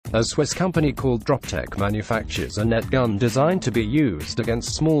A Swiss company called Droptec manufactures a net gun designed to be used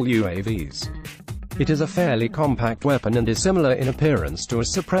against small UAVs. It is a fairly compact weapon and is similar in appearance to a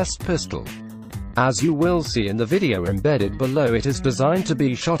suppressed pistol. As you will see in the video embedded below, it is designed to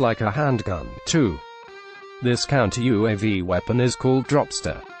be shot like a handgun, too. This counter-UAV weapon is called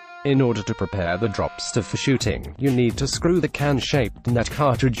Dropster. In order to prepare the Dropster for shooting, you need to screw the can-shaped net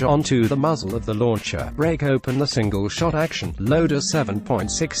cartridge onto the muzzle of the launcher, break open the single-shot action loader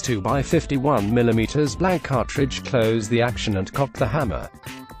 7.62 by 51mm blank cartridge, close the action and cock the hammer.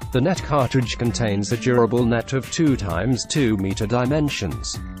 The net cartridge contains a durable net of 2 × 2 meter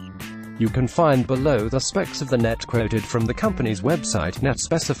dimensions. You can find below the specs of the net quoted from the company's website. Net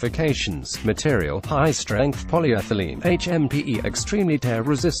specifications: material, high-strength polyethylene, HMPE, extremely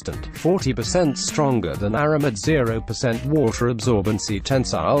tear-resistant, 40% stronger than aramid, 0% water absorbency,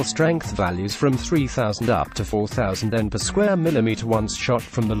 tensile strength values from 3000 up to 4000 N per square millimeter. Once shot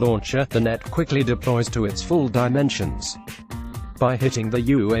from the launcher, the net quickly deploys to its full dimensions. By hitting the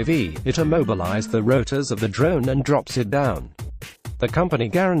UAV, it immobilizes the rotors of the drone and drops it down. The company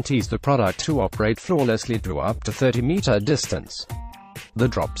guarantees the product to operate flawlessly to up to 30-meter distance. The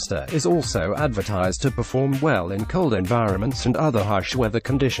Dropster is also advertised to perform well in cold environments and other harsh weather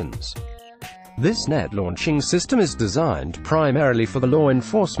conditions. This net launching system is designed primarily for the law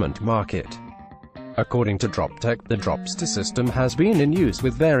enforcement market. According to Droptec, the Dropster system has been in use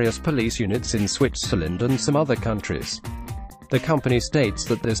with various police units in Switzerland and some other countries. The company states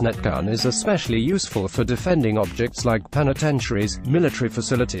that this net gun is especially useful for defending objects like penitentiaries, military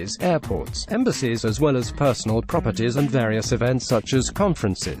facilities, airports, embassies, as well as personal properties and various events such as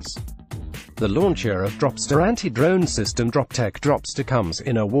conferences. The launcher of Dropster anti-drone system Droptec Dropster comes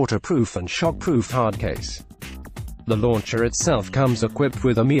in a waterproof and shockproof hard case. The launcher itself comes equipped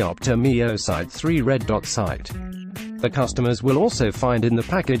with a Meopta Sight 3 red dot sight. The customers will also find in the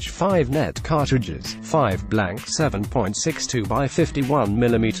package 5 net cartridges, 5 blank 7.62 by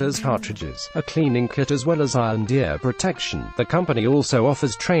 51mm cartridges, a cleaning kit, as well as eye and ear protection. The company also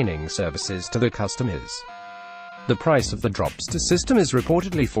offers training services to the customers. The price of the Dropster system is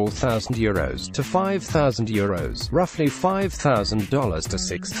reportedly €4,000 to €5,000, roughly $5,000 to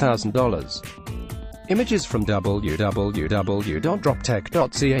 $6,000. Images from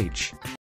www.droptec.ch.